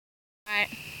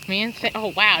Alright, me and Sam.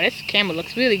 Oh wow, this camera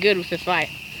looks really good with this light.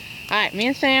 Alright, me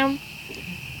and Sam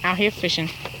out here fishing.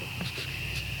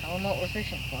 Tell them what we're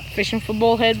fishing for. Fishing for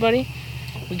bullhead, buddy.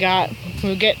 We're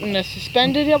getting the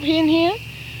suspended up in here.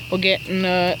 We're getting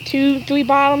 2-3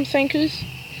 bottom sinkers.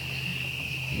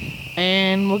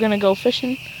 And we're gonna go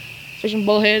fishing. Fishing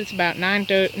bullhead. It's about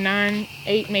 9,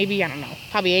 8 maybe, I don't know.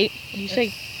 Probably 8. What do you say?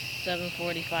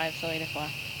 7:45, so 8 o'clock.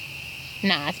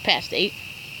 Nah, it's past 8.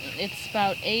 It's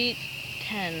about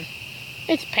 8:10.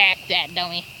 It's past that,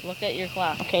 dummy. Look at your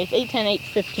clock. Okay, it's 8:10,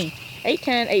 8:15.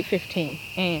 8:10, 8:15.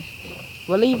 And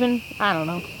we're leaving, I don't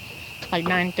know, like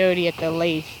 9:30 at the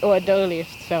latest, or at the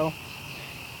earliest, so.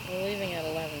 We're leaving at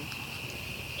 11.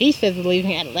 He says we're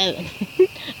leaving at 11.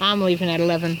 I'm leaving at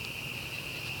 11.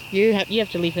 You have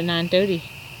to leave at 9:30.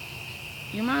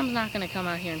 Your mom's not going to come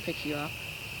out here and pick you up.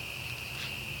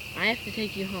 I have to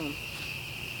take you home.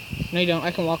 No, you don't.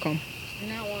 I can walk home.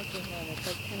 You're not walking home. It's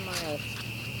like 10 miles.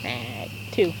 Nah,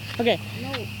 2. Okay.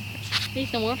 No.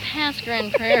 Nathan, we're past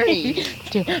Grand Prairie.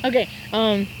 2. Okay.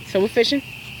 So we're fishing.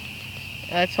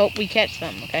 Let's hope we catch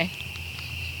something, okay?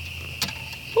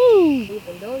 Woo!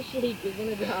 Nathan, don't shake. You're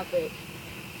going to drop it.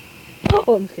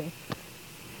 Oh, I'm just kidding.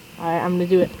 Alright, I'm going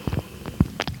to do it.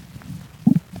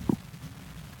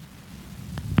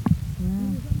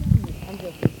 I'm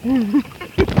joking.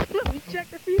 Let me check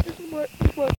to see if this is what.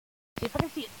 See if I can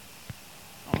see it.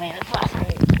 Oh man, it's lost.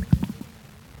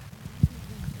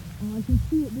 Oh, I can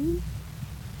see it, dude.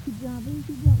 Keep dropping,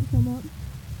 come up.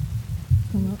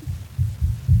 Come up.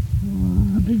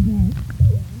 Oh, big bang.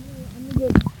 I'm gonna go.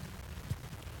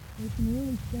 There's some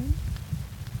really stone.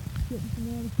 Getting some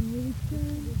water, some really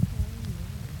stone.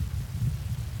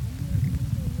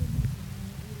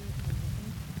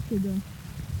 Good go.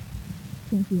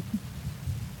 Can't see it.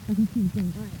 I can see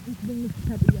things. Alright, let's bring this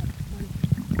puppy up.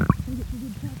 Let's get some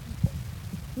good puppy.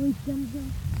 Really stems up.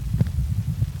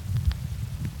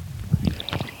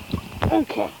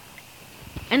 Okay.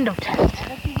 End of test.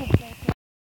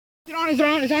 Is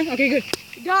it on? Okay, good.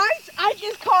 Guys, I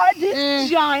just caught this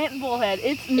giant bullhead.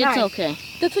 It's nice. It's okay.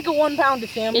 That's like a 1 pounder,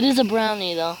 Sam. It is a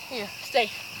brownie, though. Here, stay.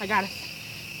 I got it.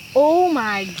 Oh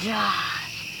my god.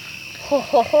 Ho,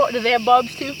 ho, ho. Do they have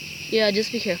bubs too? Yeah,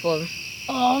 just be careful of them.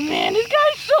 Oh man, this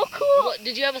guy's so cool. What,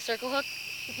 did you have a circle hook?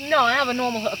 No, I have a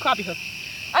normal hook, a crappie hook.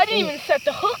 I didn't even set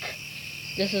the hook.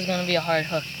 This is going to be a hard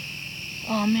hook.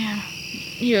 Oh man.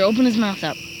 Here, open his mouth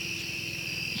up.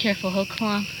 Be careful, hook, come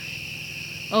on.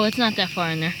 Oh, it's not that far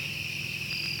in there.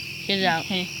 Get it out.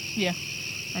 Hey, yeah,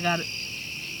 I got it.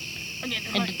 Okay,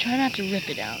 and try not to rip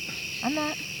it out. I'm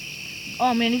not.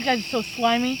 Oh man, these guys are so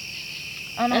slimy.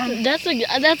 That's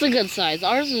a good size.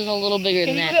 Ours is a little bigger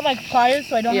than that. Can you get like pliers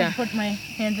so I don't have to put my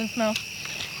hands in snow?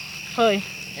 Hurry.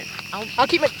 I'll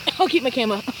keep my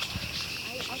camera.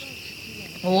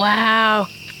 Wow.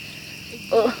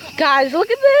 Guys, look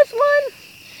at this one.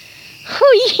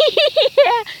 Oh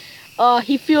yeah. Oh,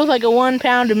 he feels like a 1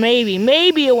 pounder, maybe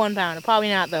a 1 pounder. Probably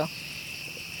not though.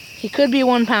 He could be a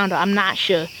 1 pounder. I'm not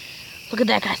sure. Look at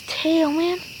that guy's tail,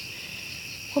 man.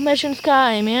 We're measuring this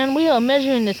guy, man. We are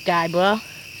measuring this guy, bro.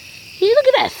 Hey, look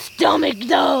at that stomach,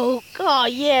 though. Oh,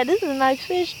 yeah, this is a nice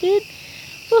fish, dude.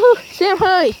 Woohoo. Sam,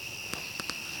 hurry.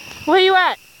 Where you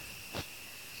at?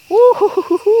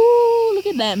 Woohoo. Look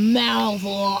at that mouth.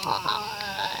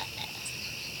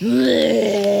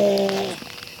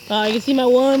 Oh, you can see my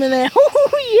worm in there.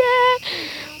 Oh, yeah.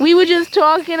 We were just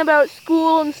talking about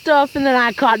school and stuff, and then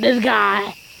I caught this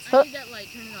guy. I need that light.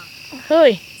 Turn it off.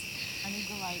 Hurry. I need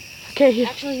the light. Okay, here.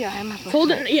 Actually, here, I have my phone.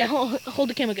 Hold it. Yeah, hold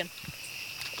the camera again.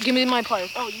 Give me my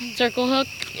pliers. Oh, you circle hook.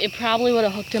 It probably would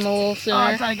have hooked him a little sooner. Oh,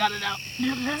 I thought I got it out.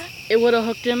 It would have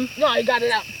hooked him. No, I got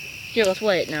it out. Here, let's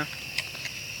weigh it now.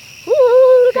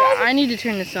 Ooh, here, I need to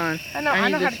turn this on. I know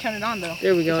how to turn it on though.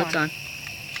 There we go. It's on.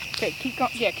 Okay, keep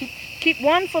going. Yeah, keep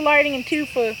 1 for lighting and 2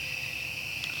 for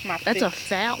my That's fish. a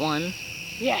fat one.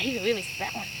 Yeah, he's a really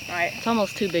fat one. All right. It's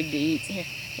almost too big to eat. Here,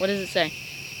 what does it say?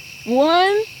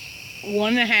 1,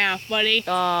 1.5, buddy.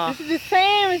 This is the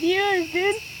same as yours,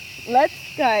 dude. Let's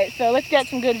get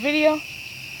some good video.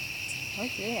 Oh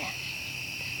yeah.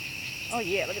 Oh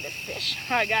yeah, look at this fish.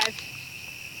 All right, guys.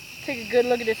 Take a good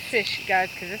look at this fish, guys,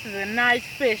 because this is a nice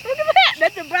fish. Look at that.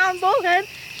 That's a brown bullhead.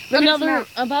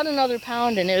 About another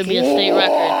pound and it would be a state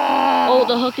record. Oh,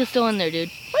 the hook is still in there,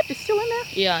 dude. What? It's still in there?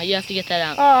 Yeah, you have to get that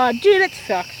out. Oh, dude, that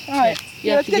sucks. All right.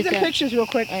 Yeah, let's get some pictures real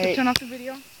quick. All right. Turn off the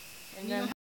video. And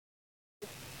then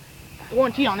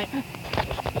warranty on it.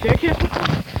 Very careful.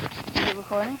 Is it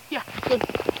recording? Yeah, good.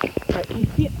 All right, can you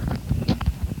see it?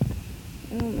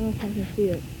 I don't know if I can see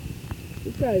it.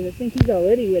 This guy, I think he's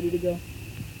already ready to go.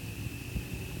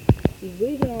 He's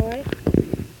breathing all right.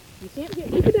 You can't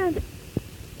keep it down.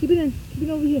 Keep it hand. Keep it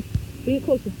over here. Bring it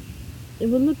closer. It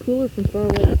would look cooler from far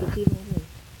away. I can see it over